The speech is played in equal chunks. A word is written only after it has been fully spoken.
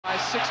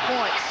6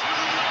 points.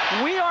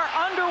 We are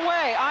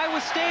underway.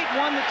 Iowa State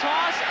won the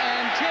toss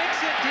and takes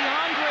it.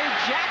 DeAndre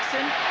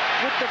Jackson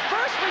with the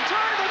first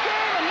return of the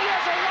game, and he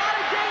has a lot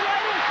of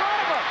daylight in front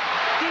of him.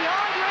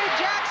 DeAndre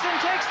Jackson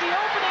takes the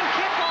opening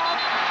kickoff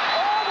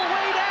all the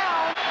way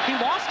down. He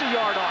lost a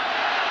yard on it.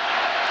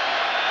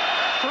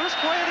 First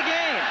play of the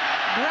game.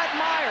 Brett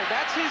Meyer,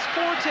 that's his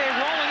forte,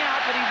 rolling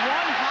out, but he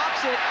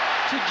one-hops it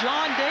to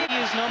John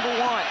Davies, number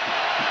 1.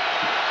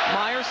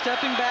 Meyer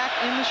stepping back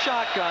in the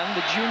shotgun,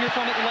 the junior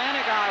from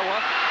Atlantic,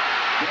 Iowa.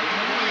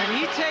 And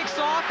he takes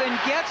off and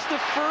gets the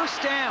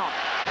first down.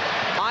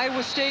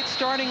 Iowa State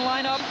starting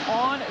lineup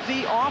on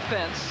the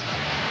offense.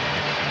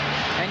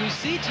 And you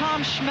see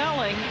Tom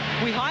Schmeling.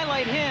 We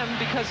highlight him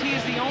because he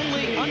is the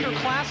only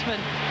underclassman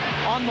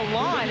on the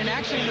line and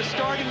actually in the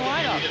starting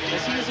lineup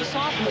as he is a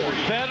sophomore.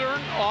 Veteran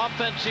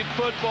offensive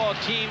football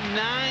team,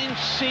 9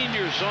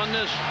 seniors on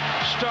this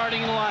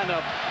starting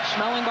lineup.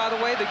 Schmeling, by the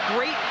way, the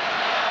great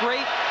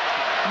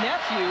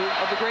nephew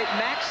of the great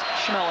Max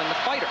Schmeling, the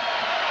fighter.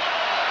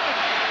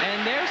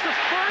 And there's the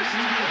first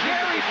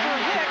carry for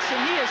Hicks,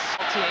 and he is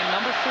team.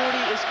 Number 40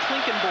 is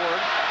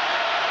Klinkenborg.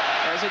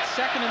 As it's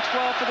 2nd and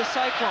 12 for the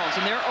Cyclones.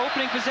 And their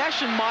opening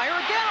possession, Meyer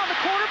again on the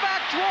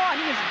quarterback draw.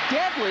 He is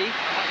deadly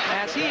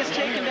as he is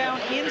taken down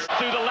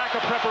through the lack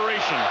of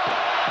preparation.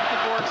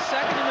 Klinkenborg,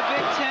 2nd in the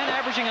Big Ten,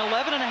 averaging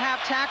 11.5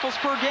 tackles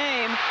per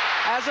game.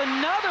 As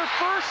another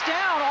first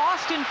down,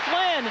 Austin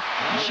Flynn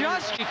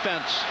just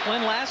defense.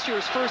 Flynn last year,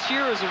 his first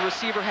year as a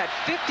receiver, had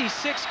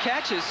 56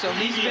 catches, so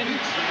he's been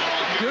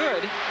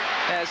good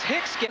as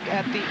Hicks get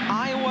at the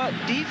Iowa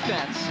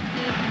defense.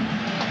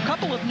 A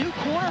couple of new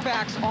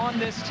cornerbacks on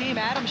this team.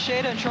 Adam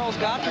Shada and Charles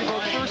Godfrey,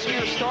 both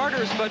first-year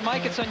starters, but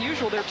Mike, it's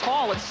unusual. They're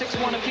tall at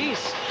 6'1"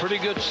 apiece. Pretty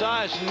good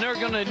size, and they're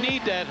going to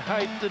need that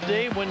height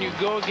today when you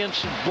go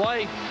against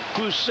Blythe,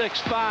 who's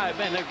 6'5",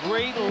 and a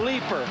great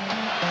leaper.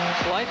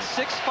 Blythe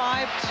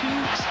 6'5",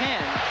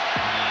 210.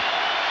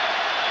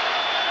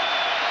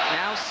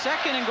 Now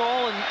 2nd and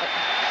goal, and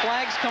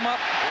flags come up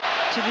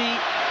to the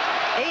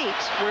 8,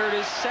 where it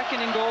is 2nd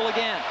and goal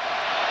again.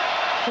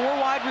 4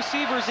 wide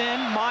receivers in.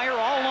 Meyer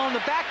all alone.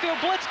 The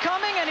backfield blitz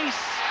coming, and he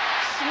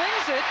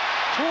slings it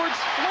towards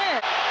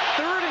Flynn.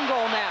 3rd and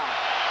goal now.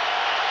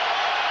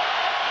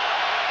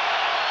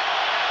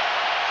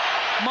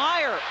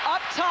 Meyer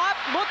up top,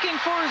 looking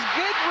for his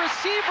big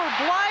receiver,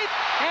 Blythe,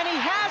 and he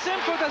has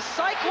him for the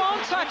Cyclone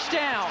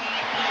touchdown.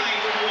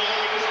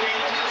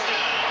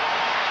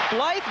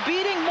 Blythe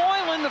beating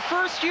Moylan, the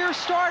first-year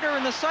starter,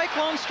 and the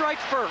Cyclones strike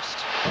first.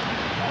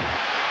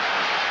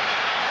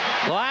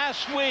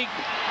 Last week,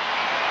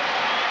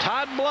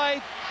 Todd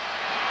Blythe,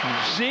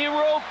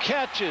 0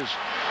 catches,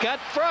 got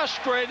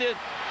frustrated,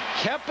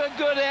 kept a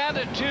good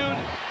attitude,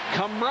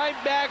 come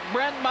right back.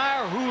 Brent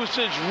Meyer, who was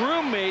his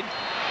roommate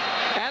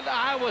at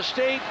Iowa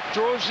State,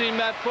 throws him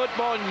that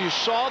football, and you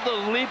saw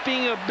the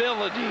leaping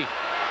ability.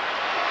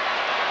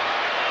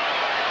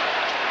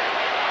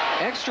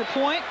 Extra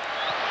point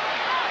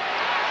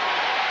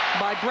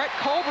by Brett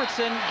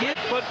Culbertson.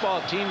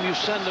 Football team, you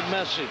send a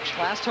message.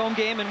 Last home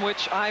game in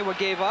which Iowa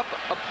gave up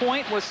a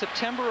point was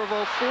September of 04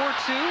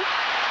 to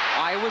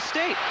Iowa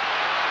State.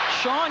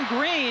 Sean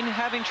Green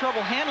having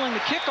trouble handling the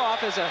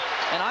kickoff as an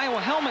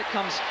Iowa helmet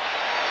comes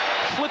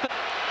flipping.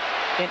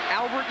 And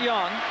Albert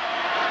Young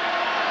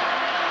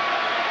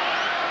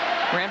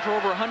ran for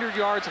over 100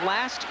 yards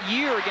last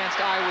year against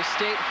Iowa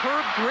State.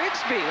 Herb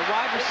Grigsby, the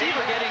wide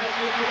receiver, getting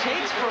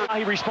takes for.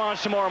 He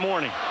responds tomorrow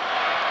morning.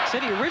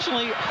 Said he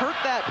originally hurt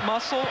that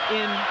muscle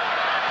in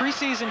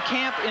preseason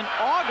camp in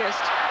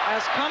August,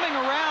 as coming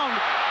around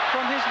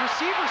from his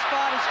receiver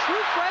spot is true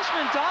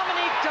freshman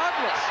Dominique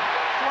Douglas.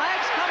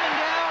 Flags coming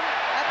down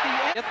at the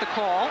end. Get the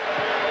call.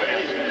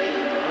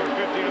 Number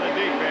 15 on the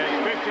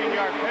defense,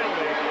 15-yard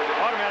penalty,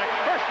 automatic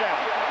first down.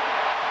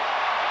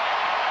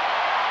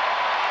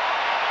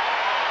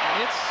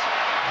 It's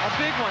a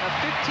big one, a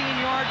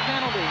 15-yard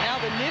penalty.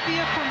 Now the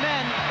Nivea for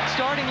men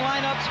starting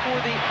lineups for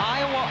the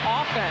Iowa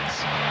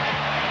offense.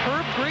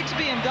 Herb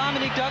Grigsby and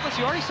Dominique Douglas.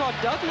 You already saw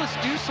Douglas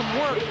do some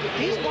work.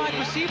 These wide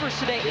receivers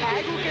today,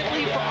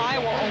 aggregately for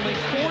Iowa, only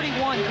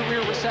 41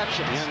 career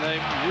receptions. And they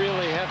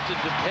really have to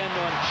depend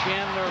on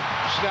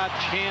Scott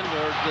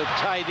Chandler, the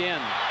tight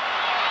end.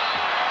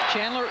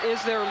 Chandler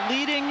is their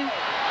leading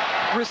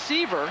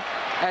receiver,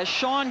 as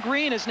Sean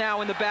Green is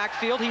now in the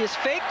backfield. He is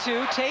fake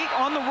to Tate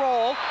on the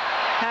roll,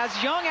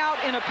 has Young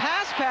out in a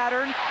pass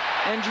pattern,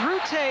 and Drew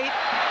Tate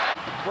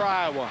for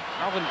Iowa.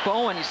 Alvin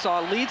Bowen, you saw,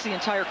 leads the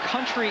entire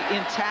country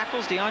in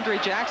tackles.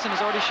 DeAndre Jackson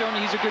has already shown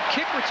he's a good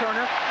kick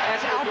returner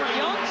as Albert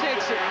Young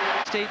takes it.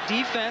 State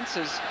defense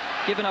has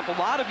given up a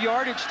lot of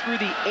yardage through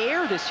the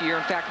air this year.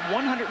 In fact,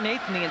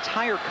 108th in the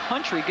entire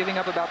country, giving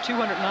up about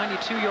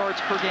 292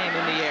 yards per game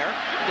in the air.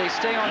 They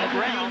stay on the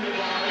ground,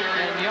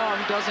 and Young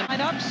doesn't.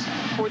 Lineups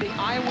for the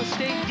Iowa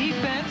State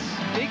defense.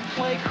 Big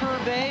play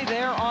Curve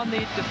there on the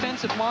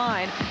defensive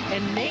line,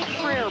 and Nate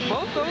Frere,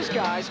 both those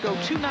guys go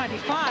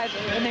 295,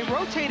 and they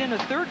rotate in a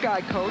third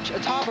guy, coach,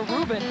 Atava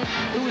Rubin,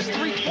 who is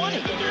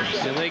 320.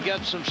 And they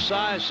got some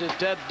size at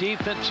that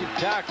defensive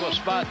tackle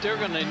spot. They're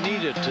going to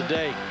need it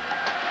today.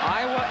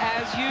 Iowa,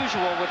 as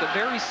usual, with a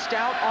very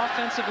stout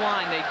offensive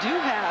line. They do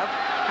have,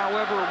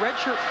 however, a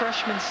redshirt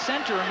freshman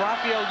center in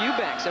Raphael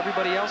Eubanks.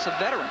 Everybody else a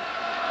veteran.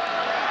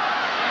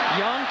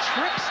 Young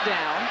trips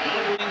down.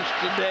 Things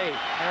today.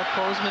 Eric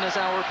Posman is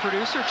our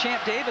producer.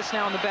 Champ Davis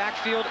now in the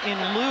backfield in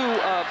lieu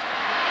of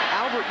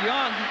Albert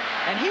Young.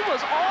 And he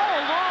was all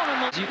alone in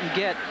the... You can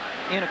get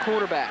in a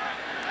quarterback.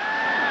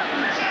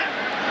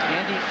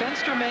 Andy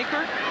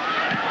Fenstermaker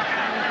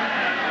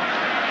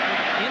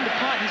in the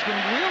punt. He's been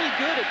really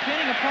good at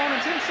pinning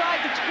opponents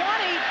inside the 20,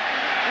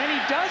 and he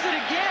does it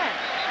again.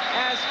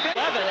 As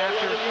 11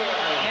 after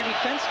Andy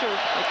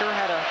Fenstermaker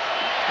had a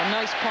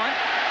nice punt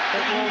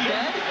that rolled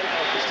dead.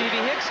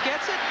 Stevie Hicks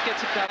gets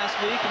it last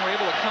week, and we're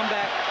able to come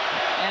back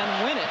and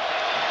win it.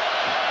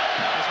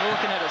 As we're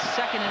looking at a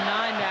 2nd and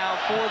 9 now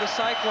for the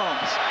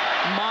Cyclones.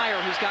 Meyer,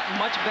 who's gotten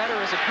much better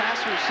as a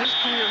passer as his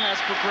career has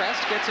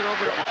progressed, gets it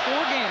over to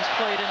 4 games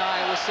played in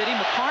Iowa City.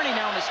 McCarney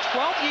now in his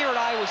 12th year at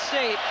Iowa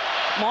State,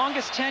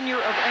 longest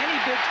tenure of any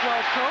Big 12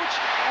 coach.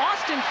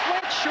 Austin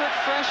Flint, shirt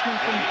freshman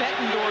from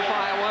Bettendorf,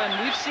 Iowa, and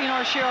we've seen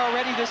our share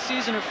already this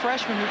season of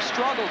freshmen who've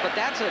struggled, but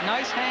that's a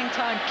nice hang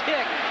time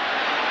kick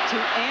to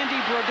Andy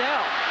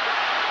Brodell.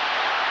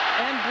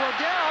 And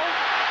Brodell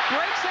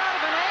breaks out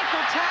of an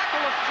ankle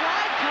tackle. A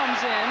flag comes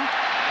in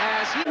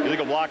as he...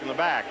 Illegal block in the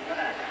back.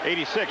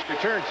 86,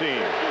 return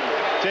team.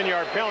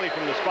 10-yard penalty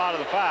from the spot of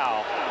the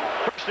foul.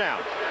 First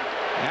down.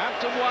 Have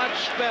to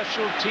watch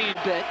special team.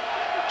 Bit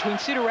between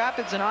Cedar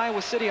Rapids and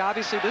Iowa City.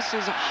 Obviously, this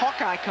is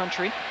Hawkeye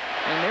country,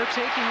 and they're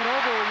taking it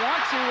over. We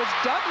want to as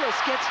Douglas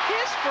gets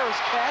his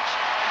first catch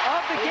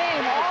of the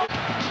game.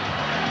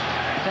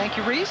 Thank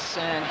you, Reese.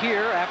 And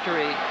here, after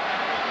a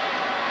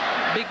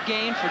big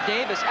gain for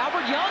Davis,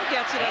 Albert Young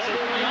gets it as a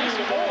nice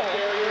ball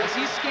as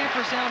he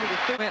scampers down to the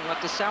 3rd and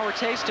left a sour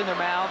taste in their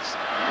mouths,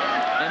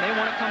 and they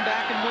want to come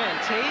back and win.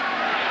 Tate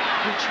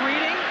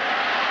retreating,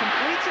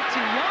 completes it to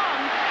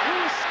Young, who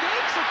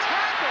escapes a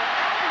tackle.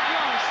 Albert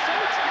Young, so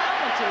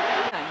talented.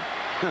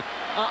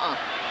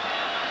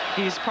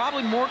 He's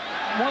probably more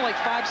like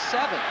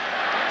 5'7".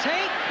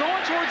 Tate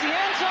going towards the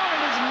end zone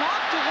and is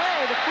knocked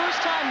away the first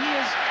time he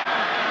is...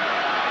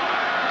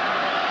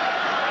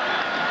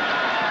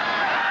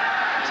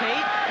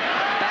 Tate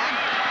back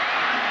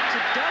to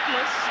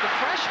Douglas, the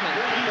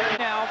freshman,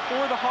 now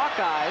for the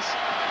Hawkeyes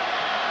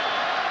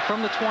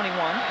from the 21.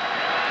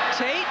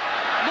 Tate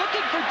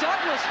looking for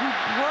Douglas, who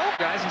broke.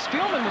 Guys, and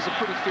Spielman was a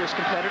pretty fierce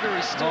competitor.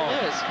 He still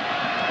is.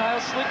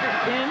 Kyle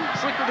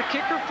Slicker the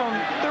kicker from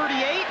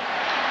 38.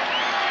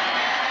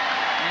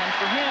 And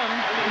for him,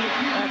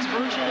 that's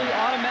virtually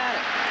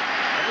automatic.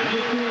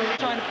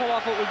 Trying to pull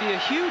off what would be a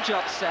huge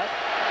upset.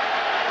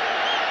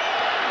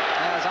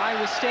 As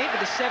Iowa State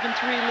with a 7-3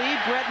 lead,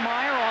 Brett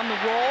Meyer on the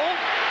roll,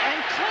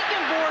 and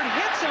Klinkenborg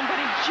hits him, but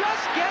he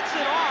just gets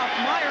it off.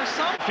 Meyer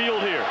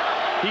field here.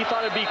 He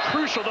thought it'd be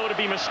crucial, though, to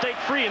be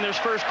mistake-free in this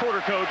first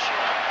quarter, Coach.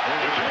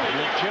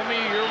 Jimmy,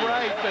 you're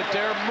right, but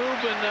they're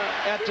moving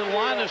at the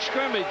line of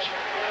scrimmage.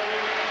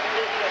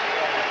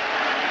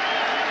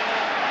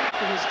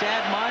 His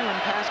dad, Myron,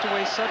 passed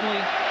away suddenly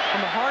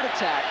from a heart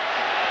attack.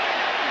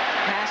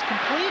 Pass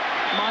complete.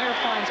 Meyer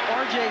finds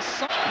R.J.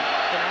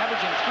 Been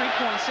averaging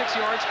 3.6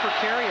 yards per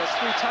carry, has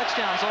 3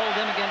 touchdowns, all of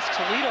them against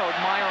Toledo.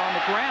 Meyer on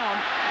the ground,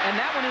 and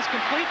that one is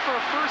complete for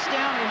a first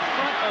down in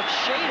front of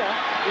Shada.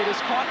 It is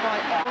caught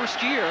by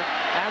first year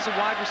as a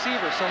wide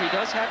receiver, so he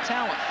does have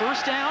talent.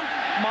 First down,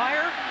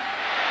 Meyer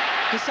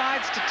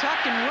decides to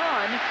tuck and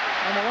run,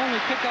 and will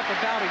only pick up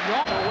about a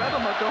yard.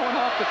 Webema going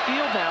off the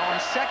field now on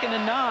 2nd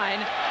and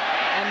 9.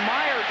 And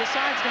Meyer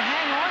decides to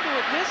hang on to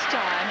it this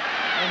time,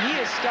 and he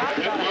has stopped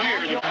about a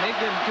half yard. They've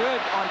been good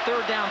on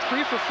 3rd down,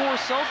 3 for 4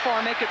 so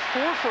far, make it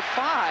 4 for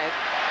 5.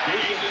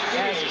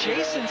 As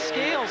Jason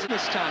Scales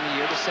this time of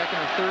year, the 2nd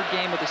or 3rd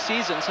game of the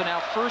season. So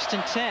now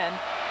 1st and 10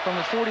 from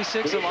the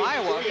 46 of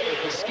Iowa.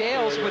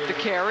 Scales with the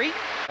carry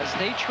as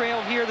they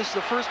trail here. This is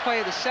the first play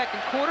of the 2nd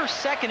quarter,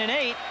 2nd and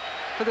 8.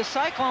 For the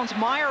Cyclones,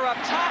 Meyer up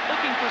top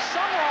looking for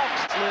somewhere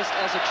off list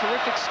as a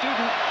terrific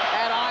student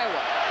at Iowa.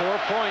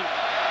 4-point.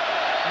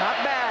 Not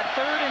bad.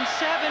 3rd and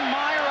 7.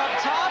 Meyer up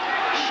top.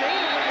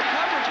 Shada with the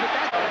coverage, but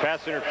that...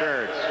 Pass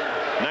interference.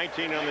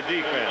 19 on the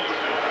defense.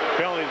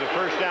 Penalty is a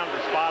first down at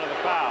the spot of the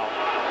foul.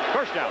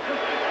 First down.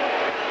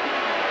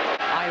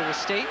 Iowa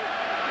State.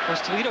 Of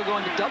course, Toledo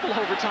going to double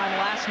overtime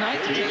last night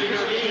to take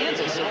care of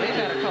Kansas, so they've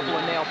had a couple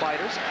of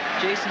nail-biters.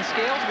 Jason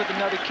Scales with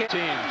another kick.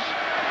 Teams.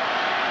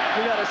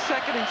 We got a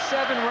 2nd and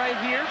 7 right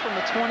here from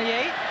the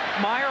 28.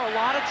 Meyer, a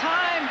lot of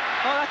time.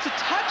 Oh, that's a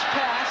touch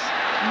pass.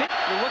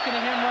 We're looking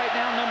at him right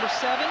now, number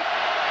 7,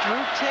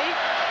 Drew Tate.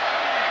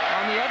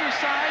 On the other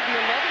side, the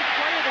 11th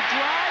play of the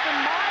drive, and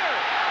Meyer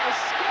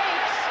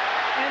escapes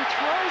and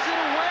throws it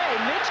away.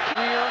 Mitch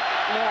career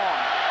long.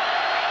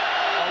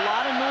 A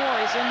lot of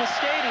noise in the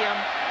stadium,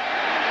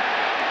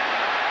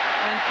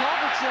 and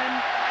Culbertson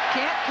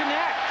can't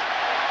connect.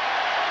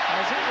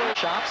 As it were,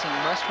 shops and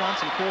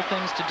restaurants and cool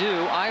things to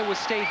do. Iowa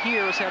State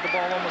here has had the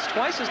ball almost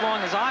twice as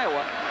long as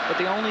Iowa, but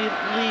they only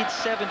lead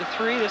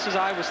 7-3. This is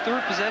Iowa's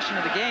 3rd possession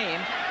of the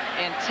game.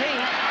 And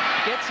Tate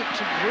Gets it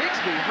to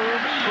Grigsby.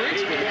 Herb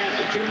Grigsby.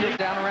 Junior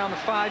down around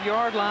the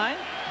 5-yard line.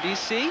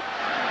 BC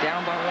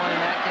down by 1 in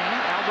that game.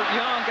 Albert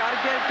Young got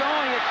to get it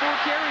going. He had 4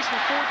 carries for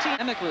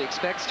 14. Chemically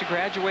expects to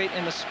graduate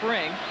in the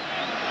spring.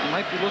 He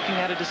might be looking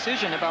at a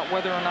decision about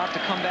whether or not to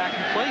come back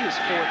and play his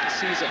 4th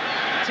season.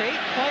 Tate,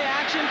 play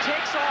action,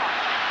 takes off.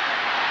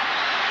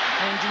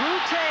 And Drew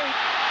Tate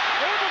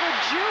able to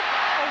juke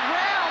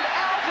around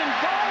Alvin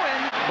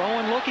Bowen.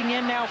 Bowen looking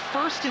in now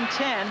 1st and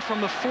 10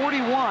 from the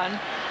 41.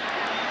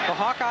 The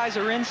Hawkeyes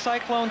are in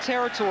Cyclone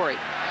territory.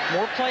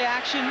 More play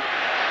action.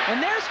 And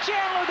there's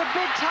Chandler, the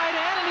big tight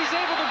end, and he's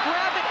able to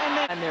grab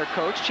it. And their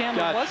coach,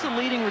 Chandler, was the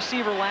leading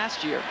receiver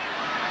last year.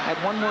 Had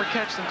 1 more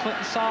catch than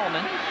Clinton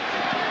Solomon.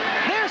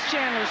 There's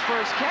Chandler's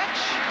first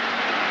catch.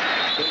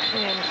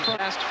 In the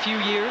last few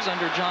years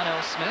under John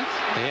L. Smith.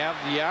 They have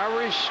the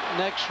Irish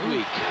next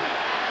week.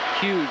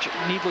 Huge,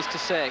 needless to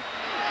say.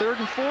 3rd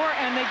and 4,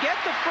 and they get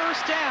the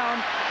first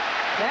down.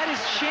 That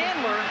is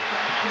Chandler.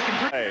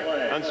 Hey,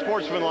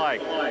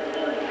 unsportsmanlike.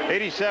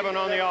 87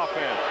 on the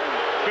offense.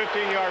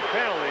 15-yard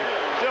penalty.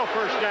 Still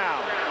first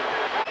down.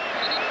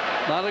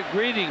 A lot of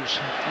greetings.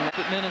 At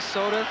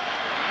Minnesota,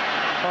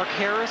 Mark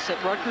Harris at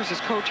Rutgers,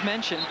 as coach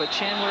mentioned, but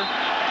Chandler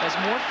has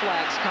more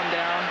flags come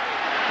down.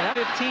 And that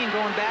 15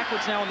 going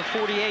backwards now in the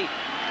 48.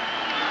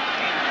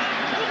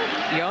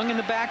 Young in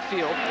the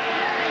backfield.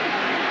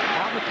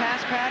 Out in the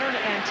pass pattern,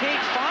 and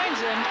Tate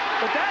finds him,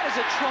 but that is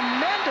a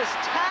tremendous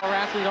tackle. Our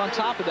athlete on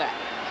top of that.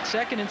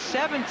 2nd and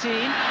 17.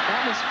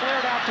 That one's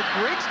flared out to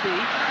Grigsby.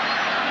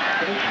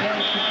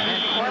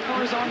 And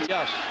Harper is on.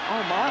 Yes.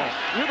 Oh my,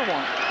 you're the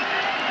one.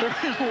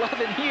 3rd and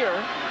 11 here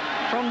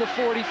from the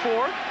 44.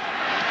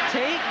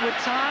 Tate with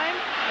time.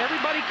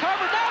 Everybody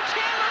covered. Now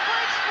Chandler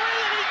breaks free,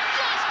 and he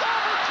just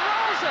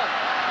overthrows him.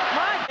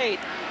 My Tate.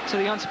 So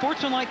the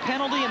unsportsmanlike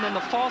penalty, and then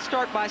the false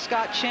start by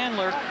Scott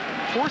Chandler,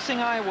 forcing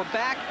Iowa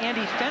back.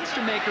 Andy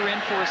Fenstermaker in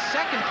for a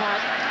 2nd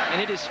punt, and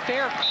it is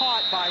fair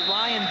caught by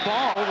Ryan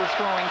Baum,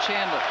 overthrowing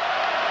Chandler.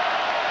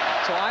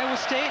 So Iowa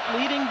State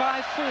leading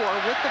by 4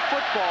 with the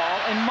football,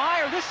 and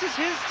Meyer, this is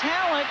his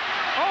talent.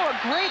 Oh, a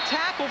great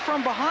tackle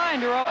from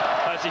behind.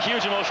 It's a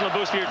huge emotional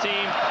boost for your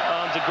team.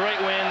 It's a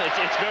great win.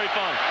 It's very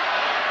fun.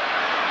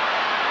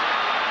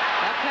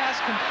 That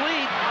pass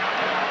complete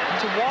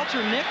to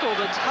Walter Nickel,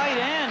 the tight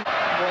end.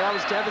 Boy, that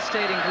was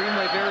devastating.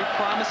 Greenway very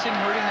promising,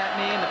 hurting that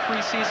knee in the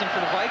preseason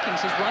for the Vikings.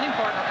 His running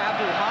partner,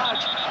 Abdul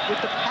Hodge, with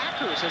the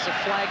Packers as a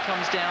flag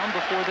comes down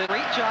before the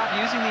great job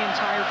using the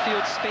entire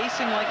field,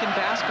 spacing like in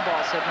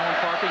basketball, said Norm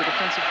Parker, the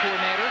defensive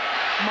coordinator.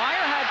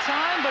 Meyer had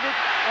time, but it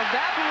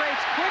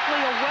evaporates quickly.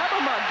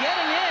 Awebama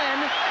getting in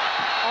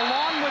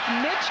along with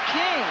Mitch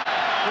King,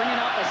 bringing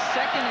up a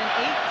 2nd and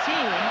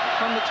 18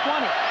 from the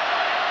 20.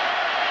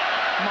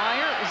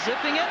 Meyer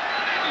zipping it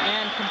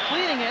and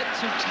completing it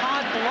to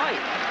Todd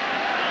Blight.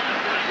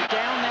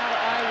 Down now to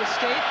Iowa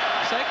State.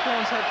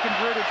 Cyclones have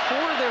converted 4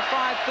 of their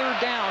 5 third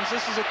downs.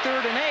 This is a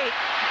 3rd and 8.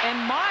 And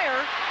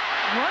Meyer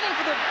running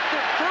for the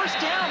first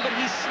down, but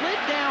he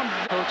slid down.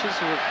 Coaches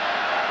who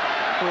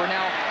are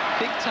now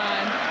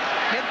big-time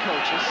head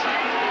coaches.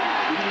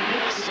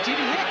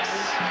 Stevie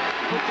Hicks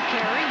with the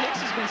carry. Hicks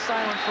has been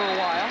silent for a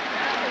while.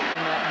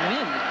 And that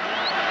win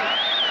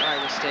for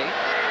Iowa State.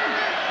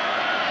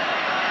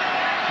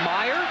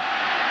 Meyer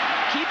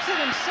keeps it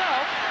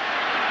himself,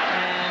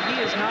 and he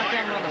is knocked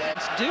down on the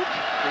fence. Duke,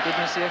 they did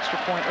miss the extra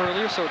point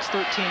earlier, so it's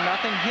 13-0.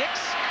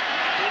 Hicks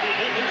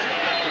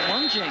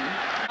lunging.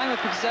 Time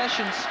of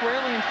possession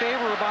squarely in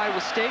favor of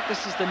Iowa State.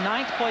 This is the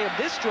 9th play of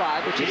this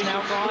drive, which has now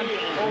gone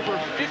over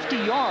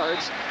 50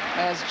 yards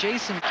as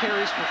Jason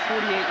carries for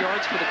 48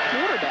 yards for the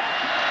quarterback.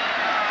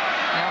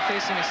 Now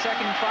facing a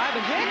 2nd and 5,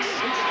 and Hicks,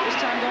 this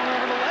time going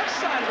over the left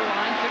side of the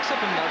line, picks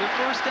up another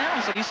first down.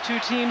 So these 2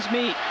 teams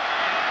meet.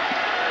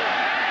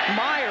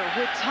 Meyer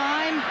with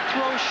time,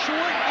 throws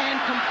short and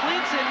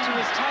completes it to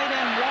his tight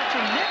end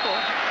Walter Nickel,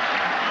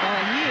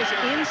 and he is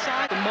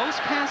inside the most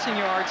passing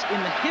yards in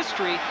the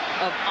history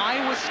of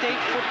Iowa State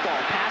football,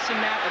 passing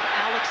that of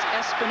Alex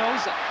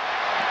Espinoza.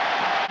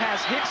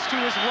 Has Hicks to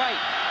his right.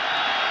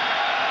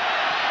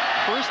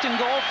 1st and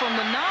goal from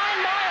the 9.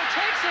 Meyer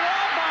takes it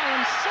all by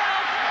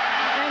himself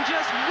and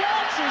just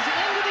waltzes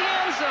into the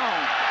end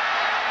zone.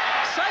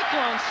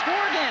 Cyclones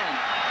score again.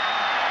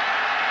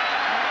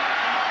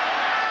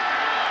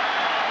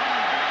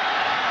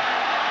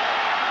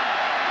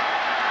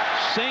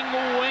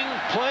 Single wing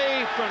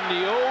play from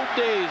the old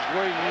days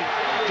where you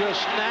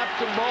just snap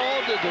the ball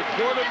to the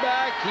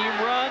quarterback, he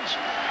runs.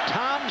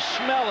 Tom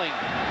Smelling,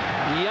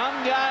 the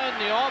young guy in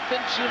the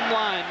offensive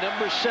line,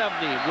 number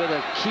 70, with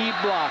a key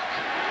block.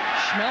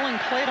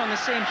 Schmeling played on the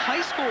same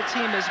high school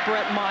team as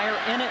Brett Meyer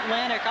in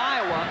Atlantic,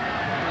 Iowa.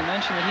 I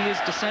mentioned that he is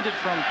descended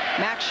from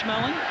Max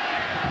Schmeling,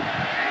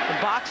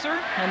 the boxer,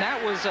 and that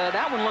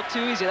one looked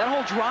too easy. That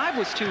whole drive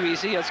was too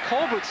easy as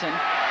Culbertson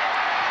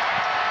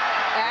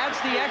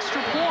adds the extra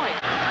point.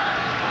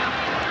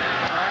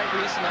 All right,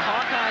 Reese, and the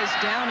Hawkeyes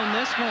down in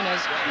this one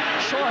as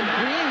Sean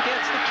Green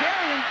gets the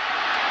carry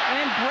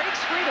and breaks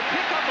free to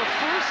pick up a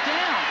first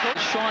down.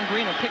 Sean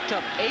Green picked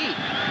up 18,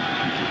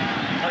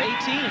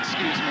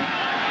 excuse me.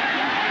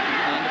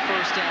 And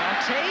first down.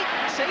 Tate,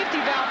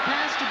 safety valve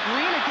pass to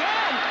Green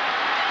again.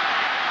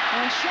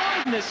 And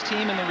showing this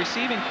team in the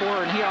receiving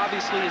corps, and he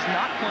obviously is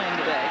not playing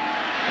today.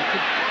 He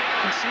could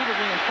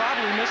conceivably and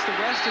probably miss the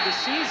rest of the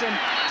season.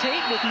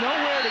 Tate with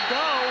nowhere to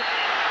go.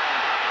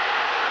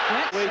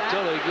 Wait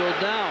till they go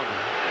down.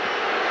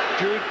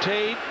 Drew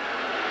Tate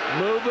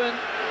moving.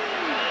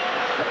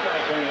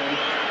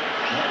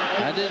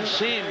 I didn't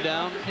see him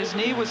down. His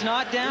knee was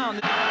not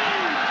down.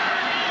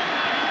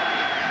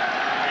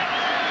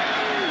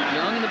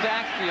 Young in the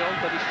backfield,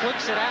 but he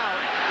flips it out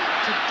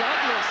to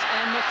Douglas,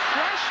 and the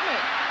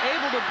freshman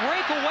able to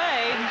break away.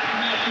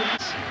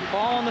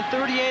 Ball on the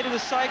 38 of the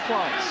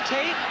Cyclones.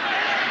 Tate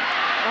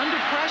under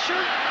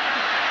pressure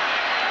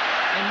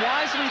and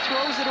wisely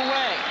throws it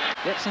away.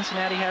 Yet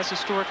Cincinnati has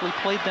historically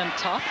played them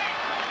tough.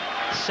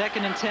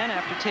 2nd and 10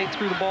 after Tate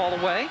threw the ball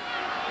away.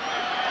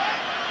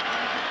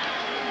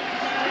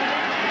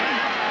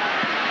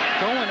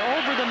 Going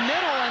over the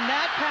middle, and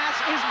that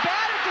pass is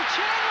batted to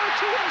Chandler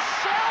to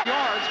himself.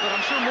 Yards, but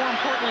I'm sure more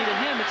importantly to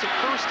him, it's a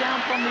first down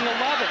from the 11.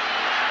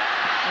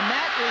 And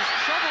that is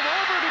shoveled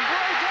over to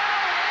Brodell,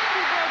 and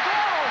Andy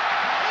Brodell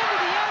into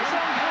the end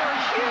zone for a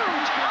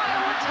huge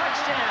Iowa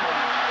touchdown.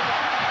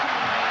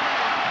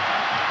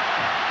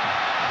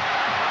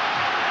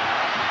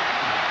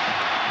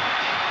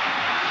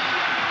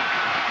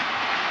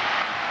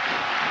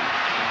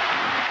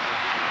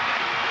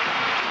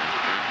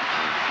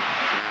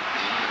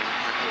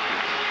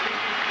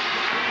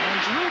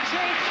 Drew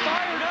Tate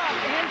fired up.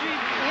 Andy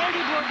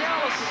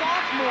Brodell, a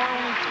sophomore,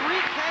 only 3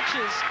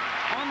 catches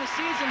on the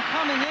season,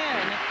 coming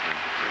in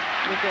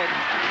with a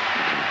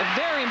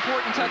very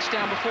important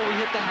touchdown before we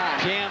hit the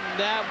half. Cam,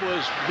 that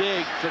was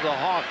big for the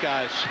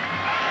Hawkeyes.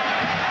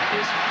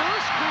 His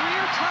first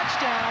career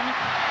touchdown,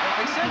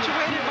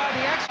 accentuated by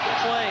the extra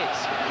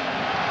plays.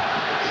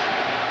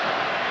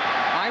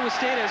 Iowa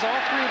State has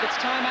all 3 of its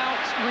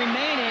timeouts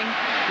remaining.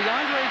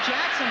 DeAndre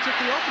Jackson took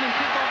the opening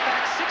kickoff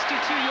back 62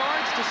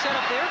 yards to set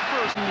up their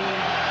first.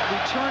 The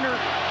returner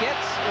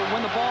gets, or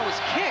when the ball is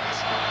kicked,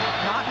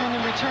 not when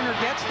the returner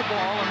gets the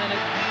ball, and then it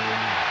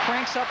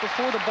cranks up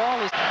before the ball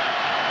is.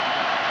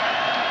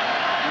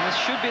 And this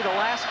should be the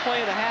last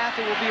play of the half.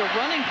 It will be a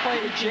running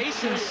play to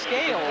Jason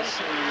Scales.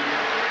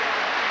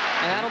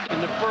 And that'll be in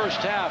the first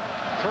half.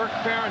 Kirk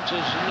Ferentz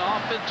is an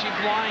offensive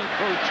line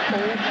coach,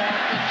 old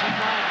offensive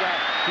line guy.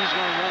 He's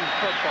going to run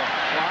football.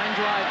 Line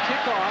drive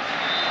kickoff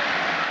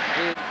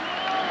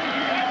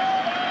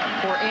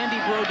for Andy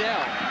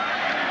Brodell.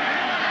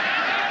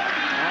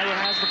 Iowa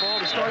has the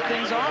ball to start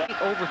things off,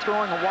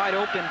 overthrowing a wide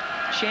open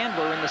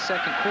Chandler in the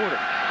 2nd quarter.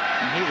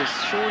 And he was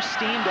sure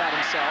steamed at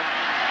himself.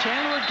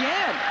 Chandler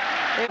again.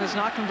 It has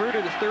not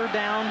converted a 3rd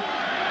down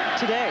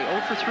today.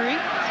 0 for 3.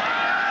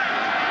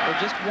 Or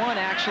just 1,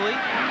 actually.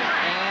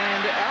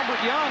 And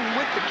Albert Young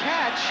with the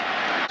catch.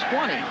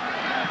 20.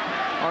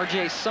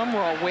 R.J.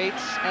 Sumrall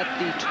waits at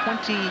the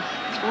 23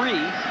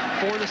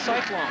 for the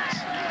Cyclones.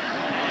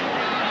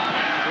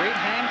 Great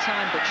hang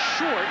time, but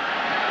short.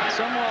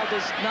 Sumrall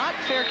does not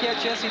fair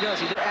catch. Yes, he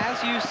does.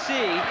 As you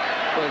see,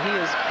 but he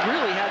has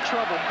really had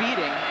trouble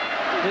beating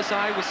this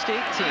Iowa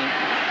State team.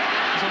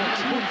 He's only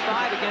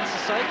 2-5 against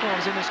the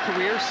Cyclones in his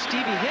career.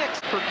 Stevie Hicks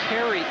per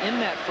carry in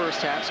that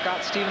first half.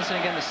 Scott Stevenson,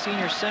 again, the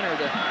senior center,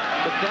 the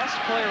best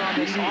player on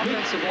this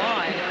offensive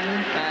line,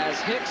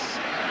 as Hicks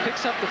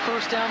picks up the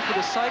first down for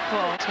the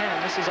Cyclones.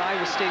 This is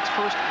Iowa State's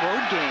first road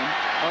game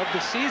of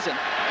the season.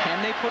 Can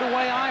they put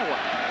away Iowa?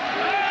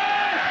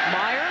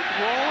 Meyer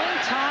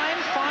rolling, time,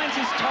 finds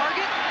his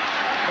target.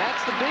 That's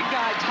the big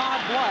guy,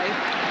 Todd Blythe.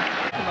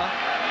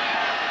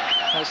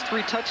 Has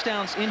 3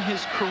 touchdowns in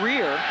his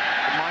career.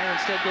 Meyer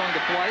instead going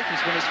to Blythe,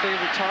 who's been his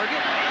favorite target.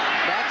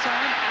 That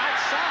time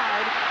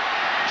outside,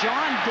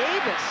 John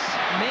Davis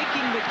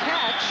making the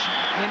catch.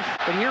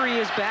 But here he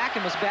is back,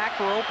 and was back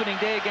for opening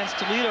day against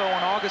Toledo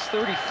on August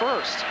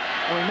 31st.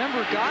 And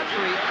remember,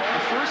 Godfrey,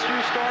 the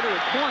first-year starter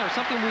at corner,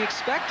 something we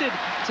expected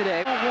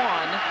today. 1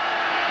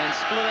 and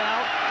split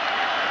out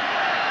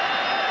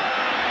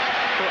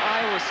for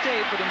Iowa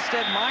State, but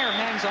instead Meyer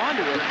hangs on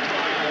to it.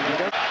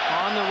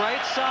 On the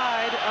right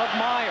side of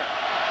Meyer.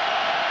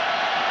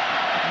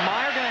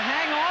 Meyer going to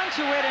hang on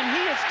to it, and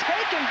he is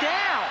taken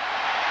down.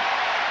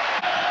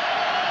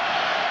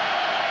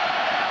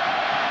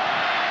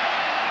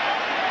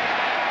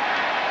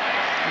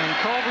 And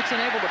Culbertson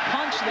able to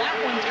punch that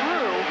one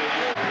through.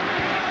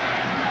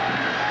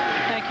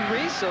 Thank you,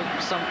 Reese. So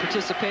some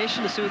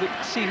participation to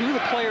see who the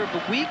player of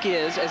the week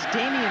is, as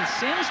Damian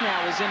Sims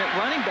now is in at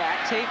running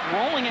back. Tate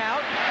rolling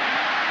out,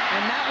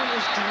 and that one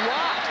is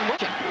dropped.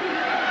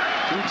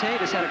 Drew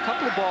Tate has had a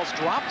couple of balls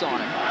dropped on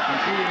him,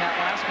 including that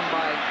last one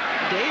by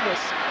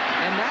Davis.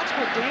 And that's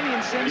what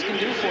Damian Sims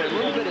can do for a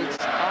little bit. It's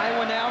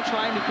Iowa now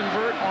trying to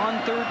convert on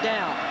 3rd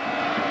down.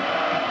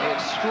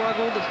 They've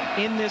struggled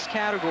in this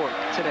category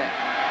today.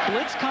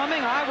 Blitz coming,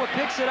 Iowa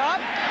picks it up,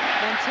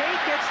 and Tate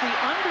gets the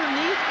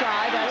underneath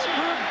guy. That's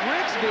Herb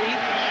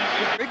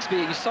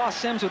Grigsby. You saw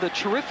Sims with a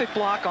terrific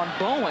block on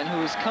Bowen,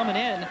 who is coming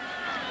in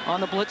on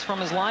the blitz from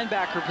his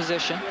linebacker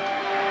position.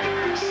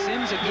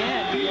 Sims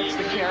again gets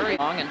the carry,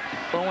 and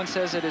Bowen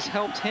says it has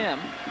helped him.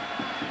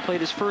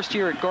 Played his first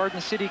year at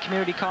Garden City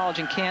Community College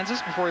in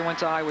Kansas before he went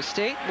to Iowa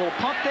State. Little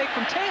pump fake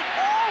from Tate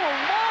all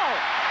alone.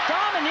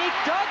 Dominique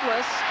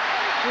Douglas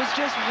was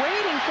just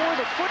waiting for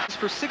the foot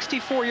for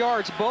 64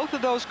 yards. Both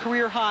of those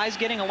career highs,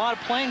 getting a lot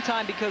of playing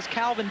time because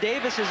Calvin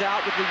Davis is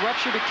out with the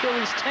ruptured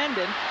Achilles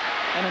tendon.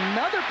 And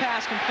another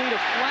pass complete, a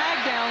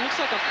flag down. Looks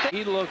like a...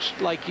 He looks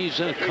like he's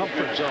in a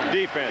comfort zone.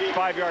 Defense,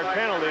 5-yard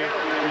penalty.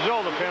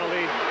 Result of the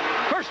penalty,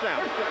 first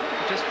down.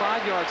 Just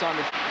 5 yards on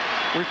the...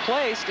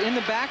 Replaced in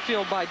the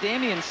backfield by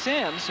Damian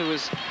Sims, who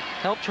has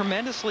helped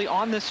tremendously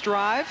on this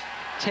drive.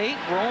 Tate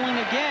rolling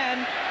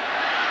again.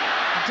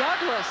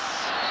 Douglas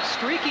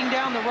streaking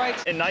down the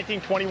right. In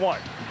 1921.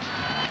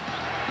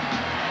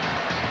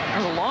 That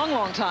was a long,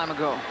 long time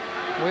ago.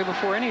 Way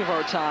before any of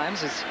our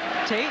times. As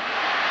Tate,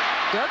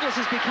 Douglas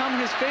has become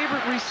his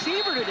favorite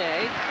receiver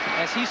today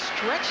as he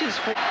stretches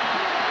for...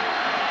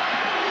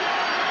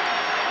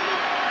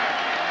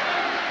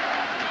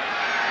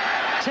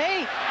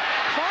 Tate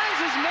finds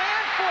his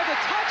man for the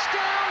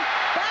touchdown.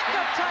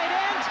 Backup tight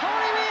end,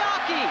 Tony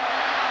Miyake.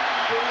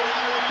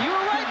 You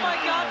were right,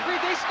 Mike Godfrey.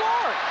 They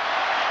scored.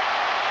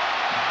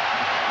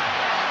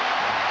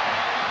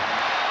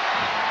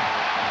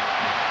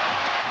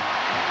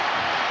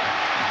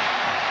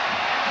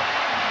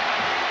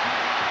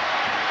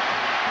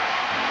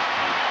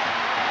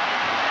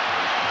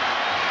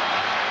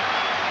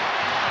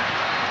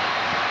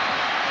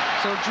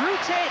 So Drew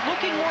Tate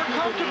looking more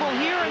comfortable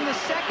here in the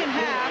second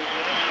half.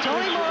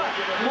 Tony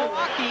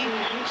Miyake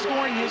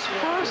scoring his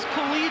first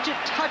collegiate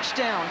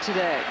touchdown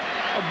today.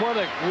 What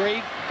a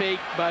great fake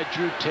by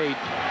Drew Tate.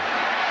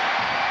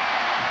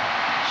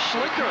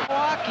 Schlicker.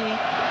 Miyake,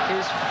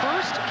 his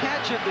first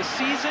catch of the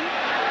season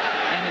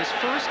and his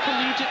first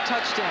collegiate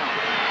touchdown.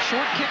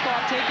 Short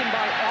kickoff taken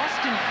by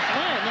Austin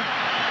Flynn,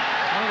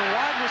 one of the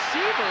wide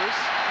receivers.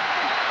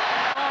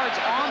 Yards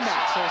on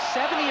that, so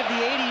 70 of the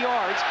 80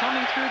 yards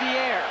coming through the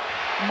air.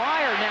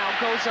 Meyer now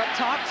goes up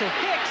top to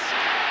Hicks,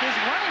 his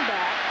running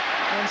back,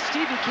 and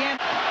Stevie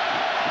Camp.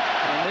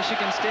 And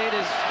Michigan State,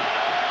 as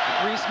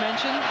Reese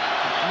mentioned,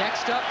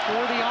 next up for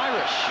the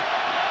Irish.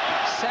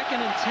 2nd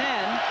and 10.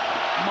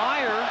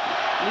 Meyer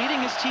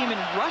leading his team in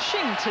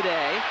rushing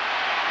today,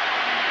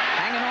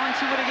 hanging on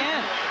to it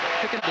again.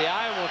 The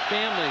Iowa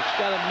family's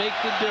got to make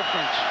the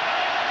difference.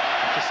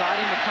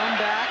 Deciding to come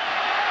back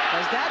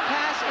as that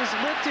pass is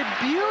lifted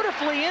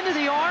beautifully into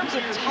the arms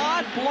of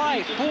Todd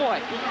Blythe. Boy,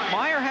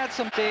 Meyer had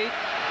some faith.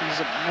 He's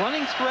a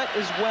running threat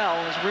as well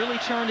and has really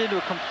turned into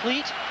a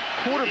complete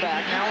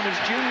quarterback now in his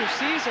junior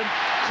season.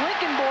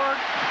 Klinkenborg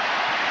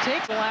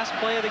takes the last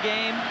play of the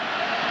game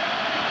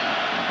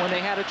when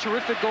they had a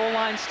terrific goal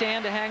line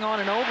stand to hang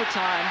on in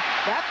overtime.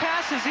 That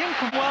pass is in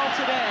well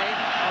today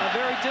on a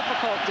very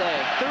difficult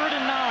day. 3rd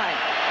and 9.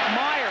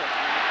 Meyer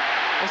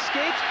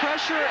escapes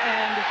pressure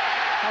and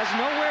has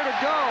nowhere to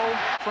go.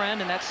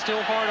 And that's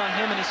still hard on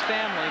him and his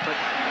family, but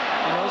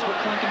he knows what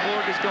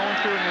Klinkenborg is going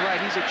through, and you're right,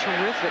 he's a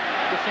terrific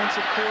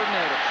defensive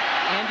coordinator.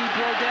 Andy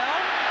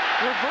Brodell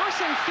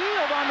reversing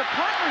field on the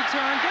punt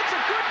return, gets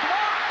a good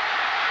block.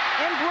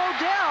 And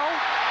Brodell,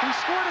 who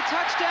scored a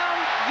touchdown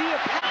via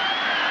pass.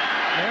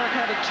 Merrick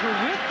had a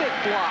terrific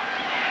block.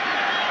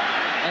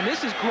 And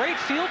this is great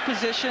field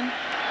position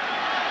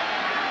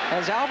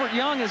as Albert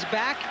Young is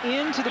back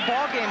into the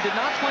ballgame. Did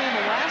not play in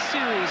the last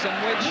series in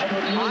which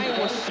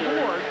Iowa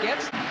scored.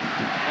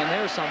 And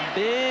there's some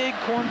big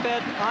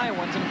corn-fed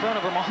Iowans in front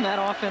of him on that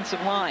offensive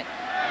line.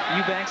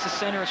 Eubanks, the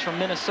center, is from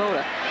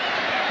Minnesota.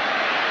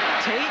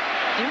 Tate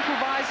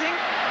improvising,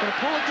 gonna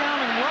pull it down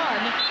and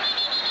run,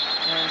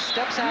 and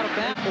steps out of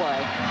that play.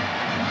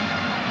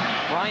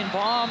 Ryan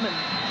Baum and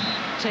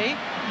Tate.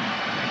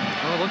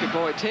 Oh, look at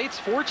Boyd. Tate's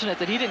fortunate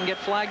that he didn't get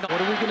flagged. What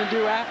are we gonna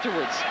do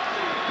afterwards?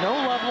 No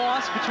love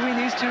lost between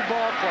these two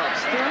ball clubs.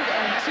 3rd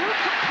and 2,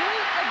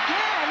 complete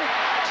again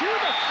to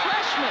the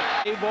freshman.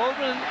 They've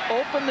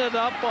opened it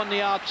up on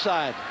the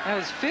outside. That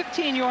was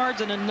 15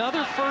 yards and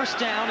another first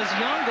down as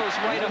Young goes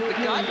right up the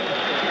gut.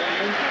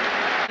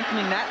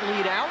 Lengthening that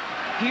lead out.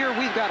 Here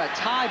we've got a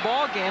tie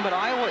ball game, but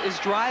Iowa is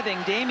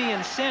driving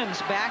Damian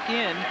Sims back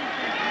in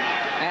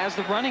as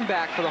the running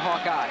back for the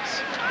Hawkeyes.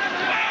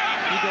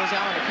 He goes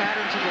out in a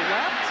pattern to the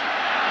left,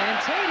 and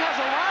Tate has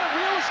a lot of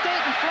real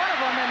estate in front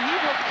of him, and he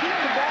will keep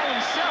the ball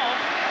himself.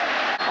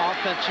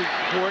 Offensive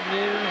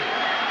coordinator.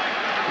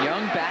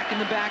 Young back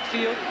in the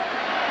backfield.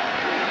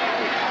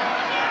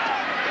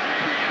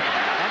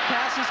 That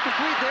pass is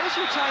complete. There's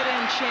your tight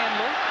end,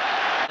 Chandler.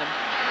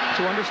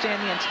 To understand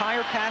the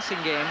entire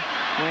passing game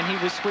when he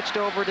was switched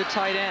over to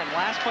tight end.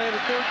 Last play of the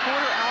 3rd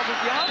quarter,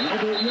 Albert Young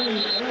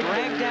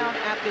dragged down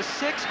at the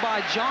 6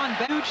 by John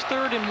Beck. Huge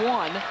 3rd and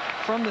 1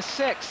 from the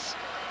 6.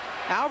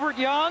 Albert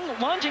Young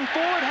lunging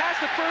forward, has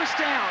the first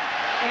down.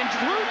 And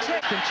Drew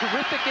Tate been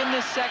terrific in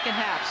this second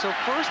half. So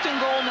 1st and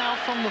goal now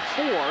from the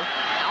 4.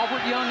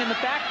 Albert Young in the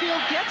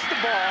backfield gets the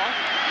ball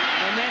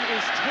and then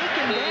is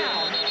taken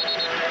down.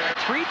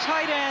 3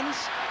 tight ends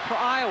for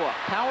Iowa.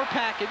 Power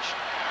package.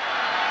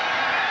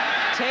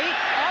 Tate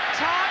up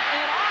top,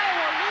 and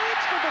Iowa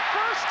leads for the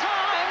first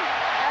time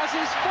as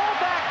his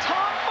fullback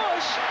Tom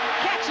Bush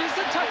catches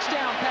the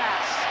touchdown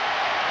pass.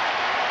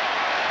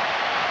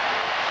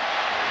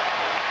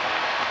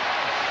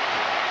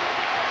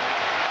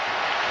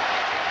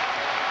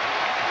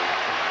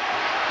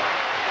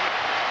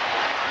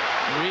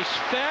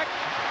 Respect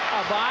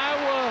of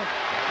Iowa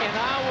and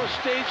Iowa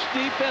State's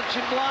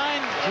defensive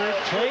line. Drew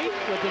Tate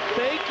with the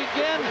fake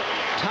again.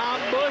 Tom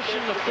Bush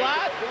in the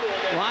flat.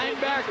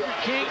 Linebacker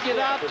can't get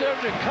out there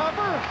to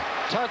cover.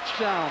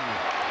 Touchdown.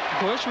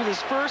 Bush with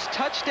his first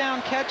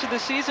touchdown catch of the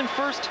season,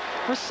 first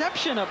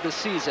reception of the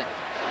season.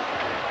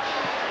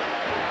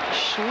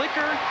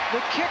 Schlicker,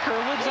 the kicker,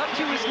 lives up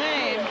to his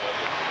name.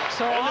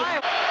 So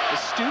Iowa, the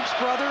Stoops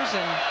brothers,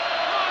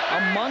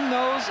 and among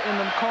those in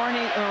the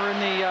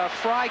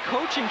Fry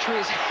coaching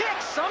trees,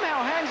 Hicks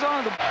somehow hangs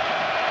on to the...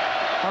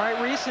 All right,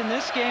 Reese, in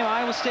this game,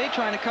 Iowa State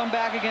trying to come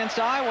back against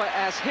Iowa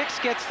as Hicks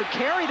gets the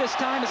carry this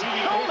time. His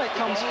helmet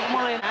comes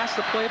flying. Asked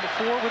the play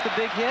before with a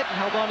big hit and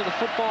held on to the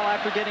football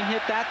after getting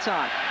hit that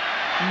time.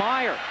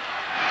 Meyer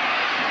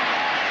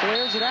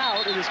flares it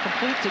out. It is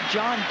complete to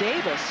John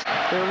Davis,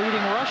 their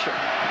leading rusher.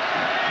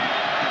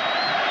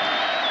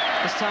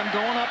 This time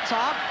going up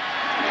top.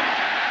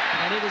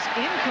 And it is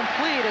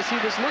incomplete as he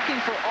was looking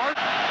for Art.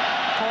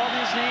 Called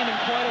his name in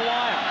quite a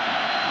while.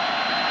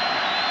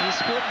 He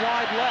split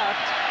wide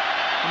left.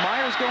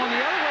 Meyer's going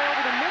the other way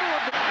over the middle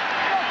of the...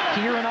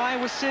 Here in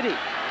Iowa City.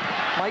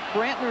 Mike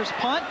Brantner's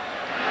punt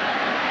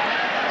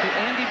to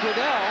Andy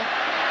Bradell.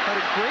 Had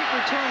a great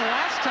return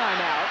last time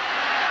out.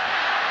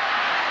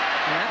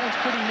 And that one's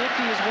pretty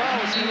nifty as well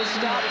as he was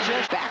stopped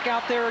just back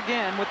out there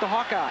again with the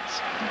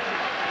Hawkeyes.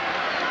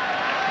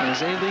 As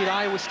they lead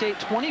Iowa State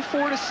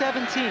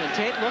 24-17.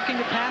 Tate looking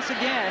to pass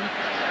again.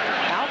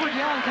 Albert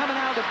Young coming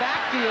out of the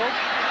backfield,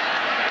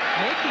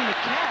 making the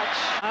catch.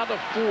 Not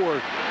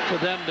afford for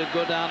them to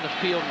go down the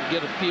field and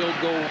get a field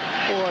goal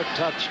or a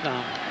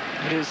touchdown.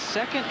 It is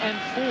 2nd and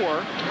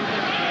 4.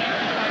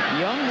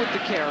 Young with the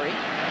carry.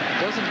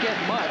 Doesn't get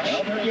much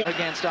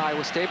against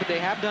Iowa State, but they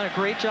have done a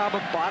great job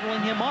of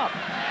bottling him up.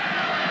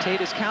 Tate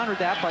has countered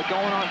that by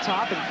going on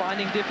top and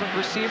finding different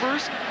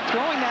receivers.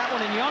 Throwing that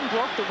one, and Young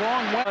broke the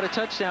wrong way. A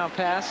touchdown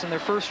pass in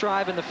their first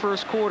drive in the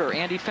first quarter.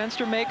 Andy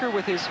Fenstermaker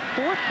with his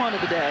 4th punt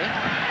of the day.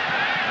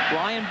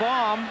 Ryan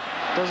Baum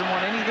doesn't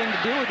want anything to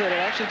do with it. It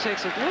actually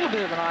takes a little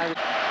bit of an eye.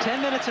 10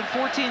 minutes and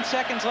 14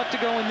 seconds left to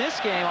go in this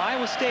game.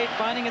 Iowa State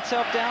finding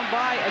itself down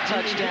by a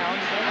touchdown.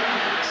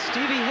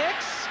 Stevie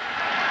Hicks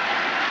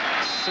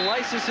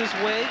slices his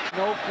way to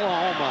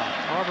Oklahoma.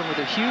 Auburn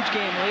with a huge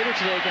game later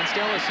today against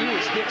LSU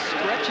as Hicks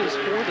stretches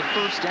for the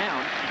first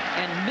down.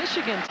 And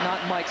Michigan's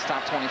not Mike's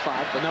top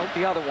 25, but nope,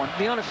 the other one,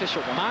 the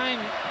unofficial one. Mine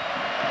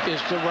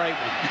is the right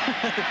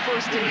one.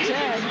 1st and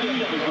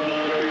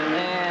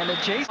 10. And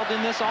Jason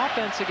in this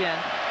offense again.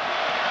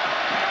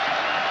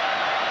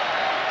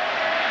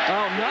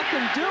 Oh,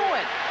 nothing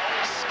doing.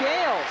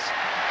 Scales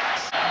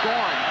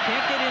gone.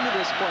 Can't get into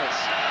this place.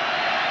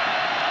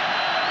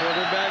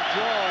 Quarterback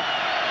draw.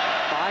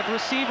 5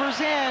 receivers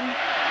in.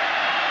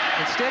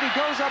 Instead, he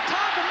goes up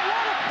top, and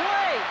what a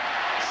play!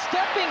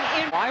 Stepping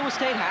in. Iowa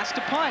State has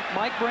to punt.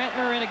 Mike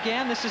Brantner in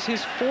again. This is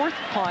his 4th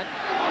punt.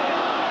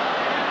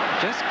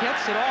 Just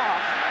gets it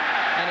off,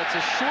 and it's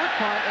a short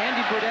punt.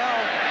 Andy Bradell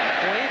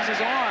waves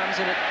his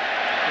arms, and it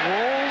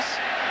rolls.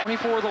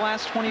 24 of the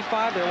last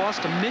 25. They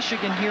lost to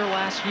Michigan here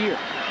last year.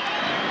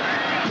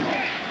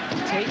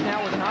 Tate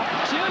now with an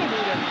opportunity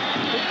to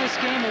put this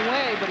game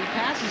away, but he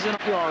passes in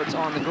yards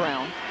on the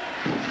ground.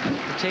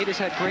 Tate has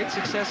had great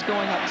success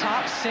going up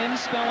top.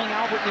 Sims spelling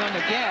Albert Young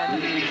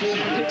again.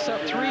 Picks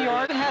up 3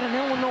 yards and had an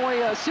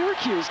Illinois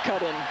Syracuse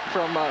cut in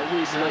from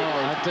Reese lately.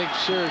 I think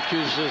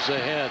Syracuse is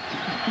ahead.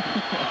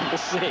 We'll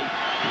see.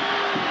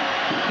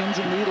 Pins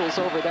and needles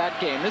over that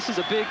game. This is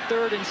a big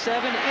 3rd and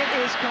 7. It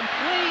is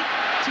complete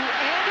to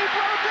Andy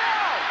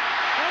Bradell.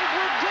 And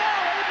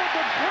Bradell able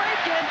to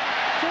break it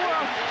for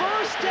a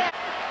first down.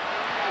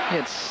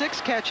 He had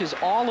 6 catches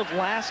all of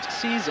last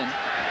season.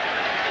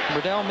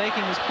 Bradell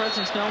making his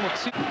presence known with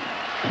 2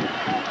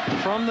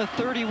 from the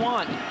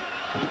 31.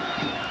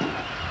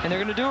 And they're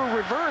going to do a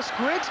reverse.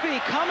 Grigsby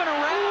coming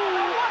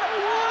around. What a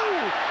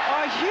block!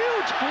 A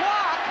huge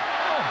block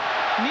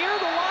near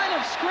the line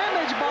of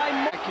scrimmage by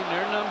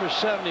Their number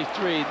 73.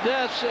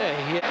 That's a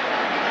hit.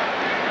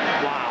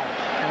 Wow.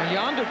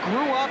 Yonda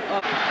grew up.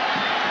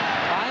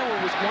 Iowa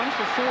was 1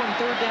 for 4 in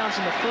 3rd downs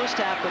in the first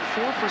half, but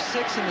 4 for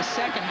 6 in the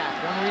second half.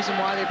 One reason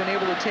why they've been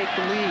able to take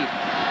the lead.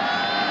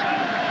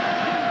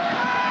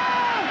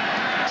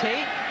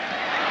 Tate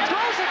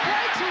throws a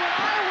play to an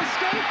Iowa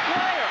State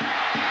player.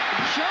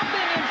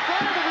 Jumping in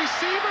front of the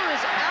receiver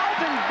is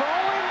Alvin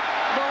Bowen,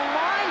 the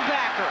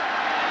linebacker.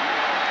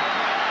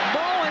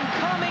 Bowen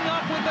coming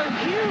up with a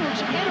huge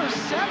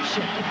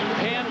interception.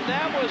 And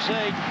that was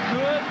a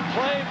good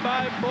play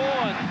by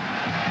Bowen.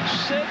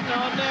 Sitting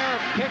on there,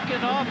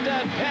 picking off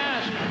that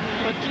pass.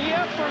 But the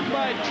effort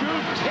by Drew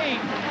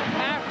Tate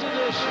after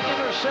this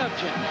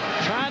interception,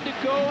 trying to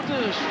go to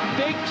this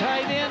big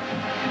tight end,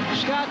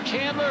 Scott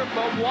Chandler,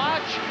 but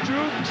watch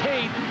Drew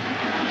Tate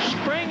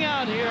spring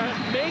out here and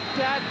make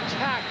that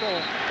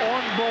tackle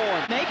on Bowen.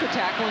 Make a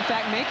tackle, in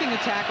fact, making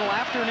a tackle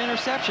after an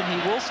interception.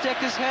 He will stick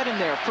his head in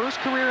there. First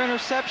career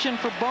interception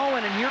for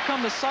Bowen, and here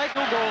come the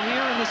cycle goal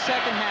here in the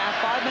second half.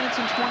 5 minutes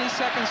and 20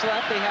 seconds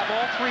left. They have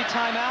all 3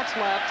 timeouts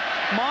left.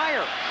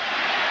 Meyer,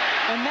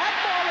 and that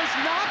ball is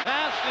not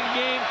Passing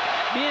game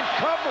being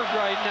covered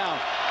right now.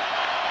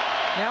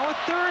 now a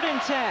 3rd and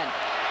 10.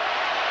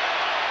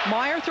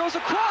 Meyer throws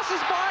across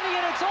his body,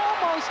 and it's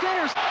almost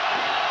intercepted.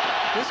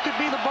 This could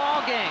be the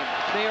ball game.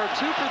 They are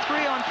 2 for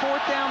 3 on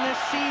 4th down this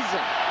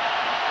season.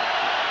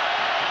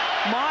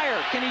 Meyer,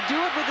 can he do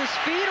it with his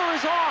feet or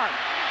his arm?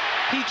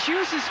 He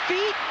chooses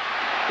feet,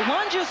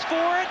 lunges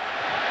for it.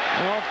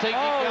 I don't think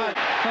he got it.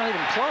 Not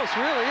even close,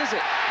 really, is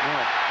it?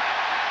 No.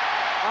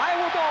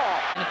 Iowa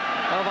ball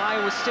of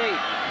Iowa State.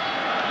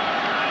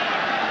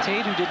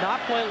 Tate, who did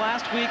not play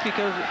last week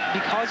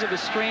because of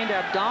his strained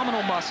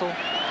abdominal muscle,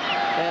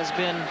 has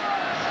been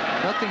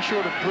nothing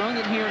short of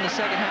brilliant here in the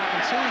second half,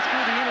 and so he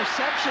threw the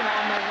interception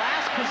on the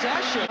last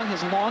possession.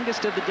 His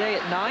longest of the day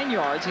at 9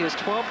 yards. He has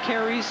 12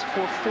 carries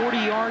for 40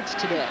 yards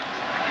today.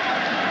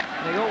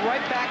 They go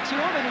right back to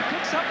him, and he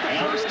picks up the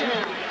first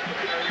down.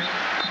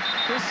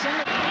 Chris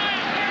Singer.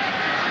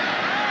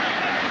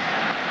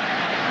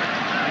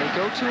 They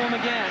go to him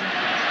again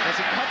as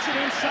he cuts it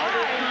inside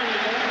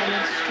and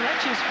then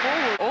stretches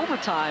forward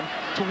overtime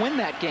to win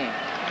that game.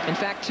 In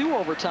fact, 2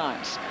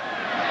 overtimes.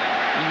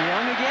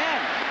 Young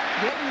again,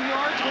 getting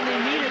yards when they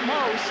need it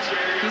most.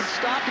 He's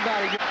stopped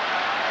about a year.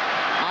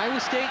 Iowa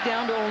State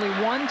down to only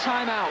 1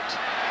 timeout.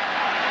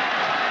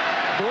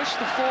 Bush,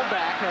 the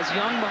fullback, has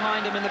Young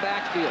behind him in the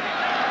backfield.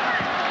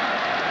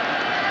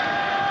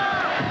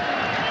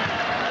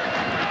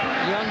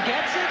 Young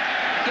gets it,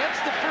 gets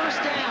the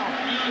first down.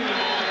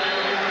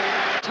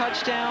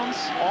 Touchdowns,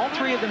 all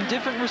 3 of them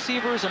different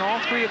receivers, and all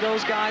 3 of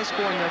those guys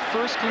scoring their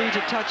first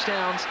collegiate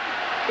touchdowns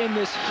in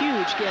this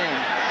huge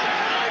game.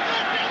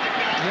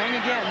 Young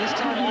again, this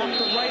time off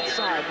the right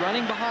side,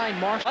 running behind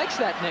Marshall. Likes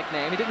that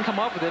nickname. He didn't come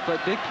up with it,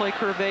 but Big Play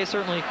Curve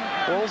certainly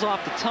rolls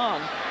off the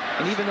tongue.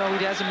 And even though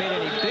he hasn't made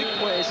any big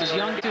plays, as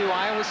Young too,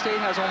 Iowa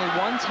State has only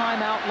 1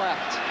 timeout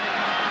left.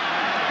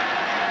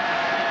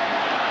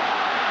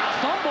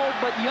 Fumbled,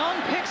 but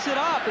Young picks it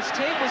up as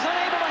Tate was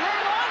unable to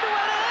hang on to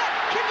it.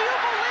 Can you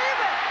believe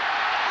it?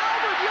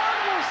 Albert Young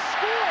will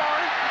score,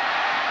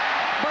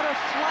 but a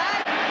flag.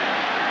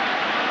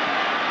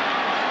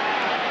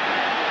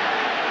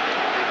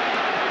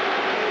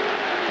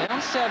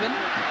 7,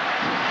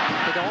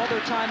 but all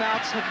their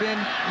timeouts have been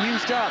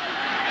used up.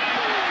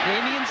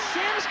 Damian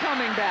Sims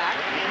coming back,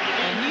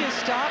 and he has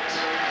stopped.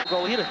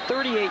 Well, he hit a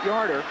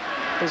 38-yarder.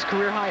 His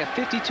career high, a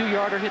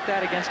 52-yarder, hit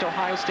that against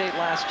Ohio State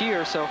last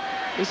year, so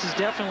this is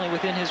definitely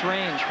within his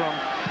range from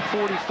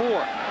 44.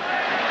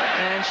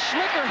 And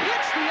Schlicker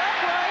hits the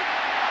upright,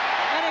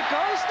 and it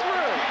goes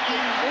through.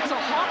 It's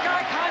a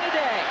Hawkeye kind of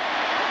day.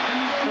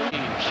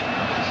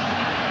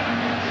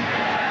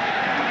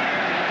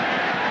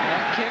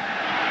 That kick.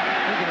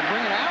 Going to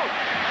bring it out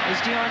is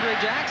DeAndre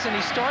Jackson.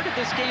 He started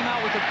this game out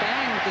with a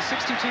bang with the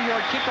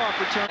 62-yard kickoff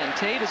return. And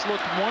Tate has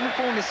looked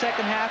wonderful in the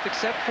second half,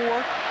 except for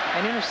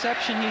an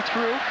interception he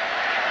threw.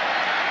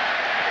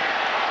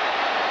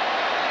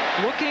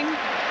 Looking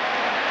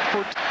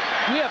for...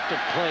 We have to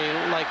play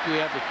like we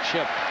have a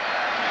chip.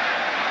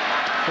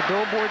 The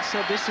billboard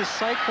said this is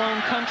Cyclone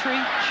country,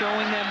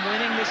 showing them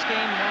winning this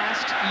game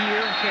last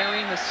year and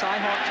carrying the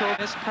Cyhawk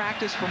Trophy. Missed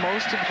practice for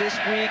most of this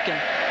week and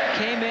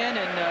came in,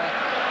 and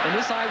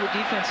this Iowa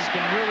defense has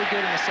been really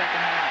good in the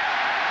second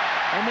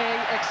half. And they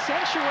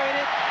accentuate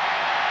it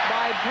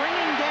by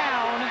bringing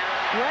down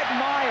Brett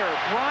Meyer.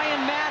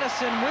 Brian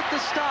Madison with the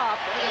stop.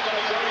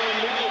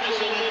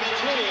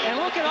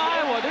 And look at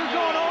Iowa. They're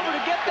going over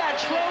to get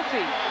that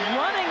trophy.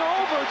 Running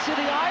over to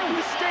the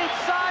Iowa State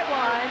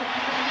sideline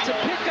to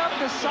pick up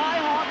the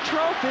Cyhawk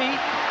Trophy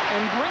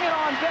and bring it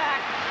on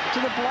back to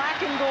the black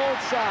and gold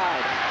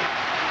side.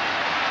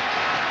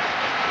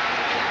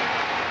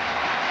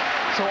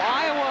 So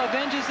Iowa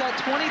avenges that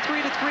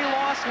 23-3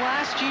 loss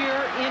last year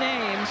in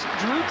Ames.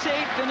 Drew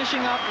Tate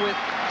finishing up with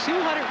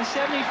 274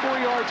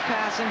 yards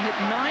passing, hit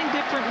 9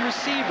 different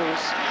receivers.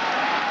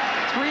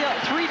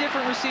 Three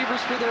different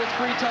receivers for their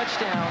 3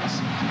 touchdowns.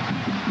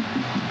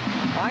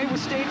 Iowa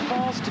State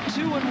falls to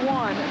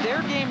 2-1.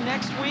 Their game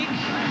next week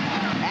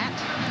at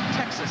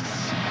Texas.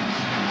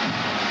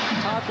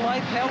 Todd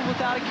Blythe held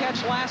without a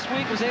catch last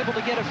week, was able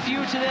to get a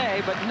few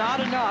today, but not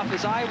enough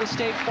as Iowa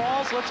State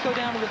falls. Let's go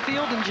down to the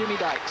field and Jimmy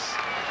Dykes.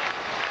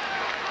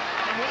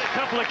 A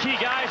couple of key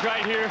guys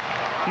right here.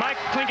 Mike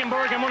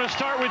Klinkenberg, I'm going to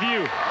start with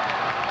you.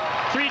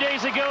 3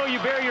 days ago, you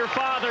bury your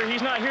father.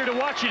 He's not here to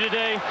watch you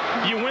today.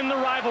 You win the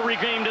rivalry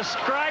game.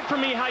 Describe for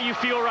me how you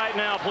feel right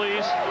now,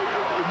 please.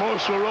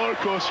 Emotional roller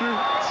coaster.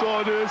 That's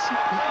all it is.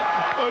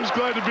 I'm just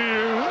glad to be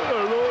here.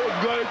 I'm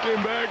glad I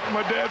came back.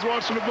 My dad's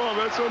watching the ball.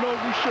 That's all I know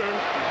for sure.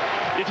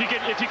 If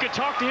you could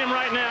talk to him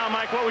right now,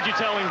 Mike, what would you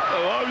tell him? I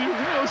love you.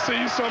 I'll see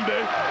you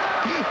someday.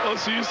 I'll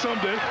see you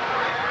someday.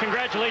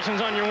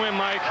 Congratulations on your win,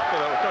 Mike.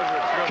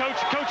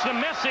 Coach, the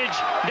message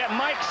that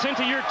Mike sent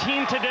to your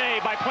team today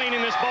by playing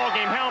in this ball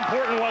game, how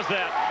important was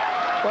that?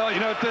 Well,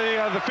 you know,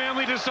 the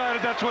family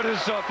decided that's what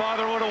his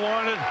father would have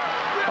wanted.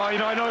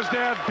 You know, I know his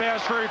dad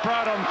passed, very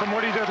proud of him from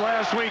what he did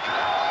last week.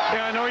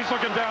 Yeah, I know he's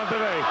looking down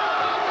today.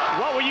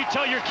 What will you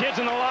tell your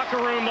kids in the locker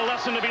room, the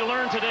lesson to be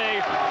learned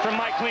today from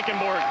Mike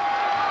Klinkenborg?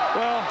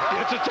 Well,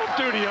 it's a tough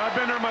duty. I've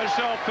been there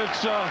myself.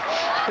 It's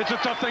a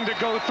tough thing to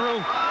go through.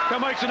 Now,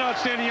 Mike's an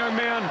outstanding young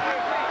man,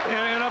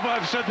 and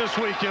I've said this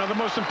week, you know, the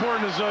most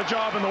important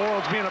job in the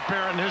world is being a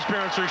parent, and his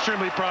parents are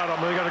extremely proud of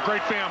him. They got a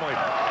great family.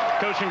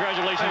 Coach,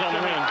 congratulations on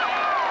the win.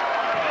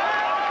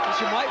 As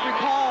you might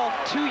recall,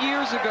 2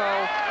 years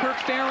ago, Kirk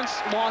Ferentz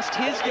lost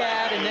his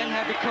dad and then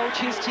had to coach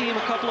his team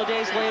a couple of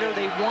days later.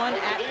 They won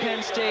at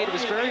Penn State. It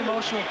was very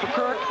emotional for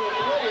Kirk,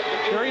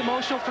 very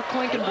emotional for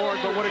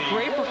Klinkenborg, but what a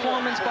great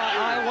performance by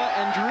Iowa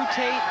and Drew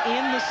Tate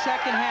in the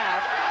second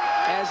half.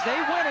 As they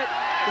win it,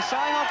 the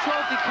Cy-Hawk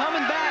Trophy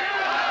coming back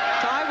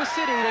to Iowa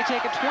City. They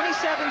take it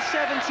 27-17.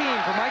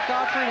 For Mike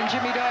Gottfried and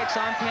Jimmy Dykes,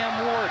 I'm Pam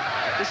Ward.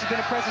 This has been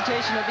a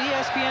presentation of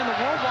ESPN, the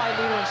worldwide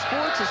leader in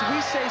sports. As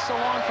we say so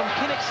long from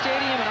Kinnick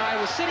Stadium in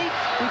Iowa City,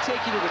 we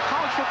take you to the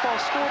College Football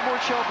Scoreboard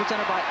Show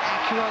presented by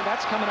Acura.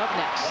 That's coming up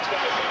next.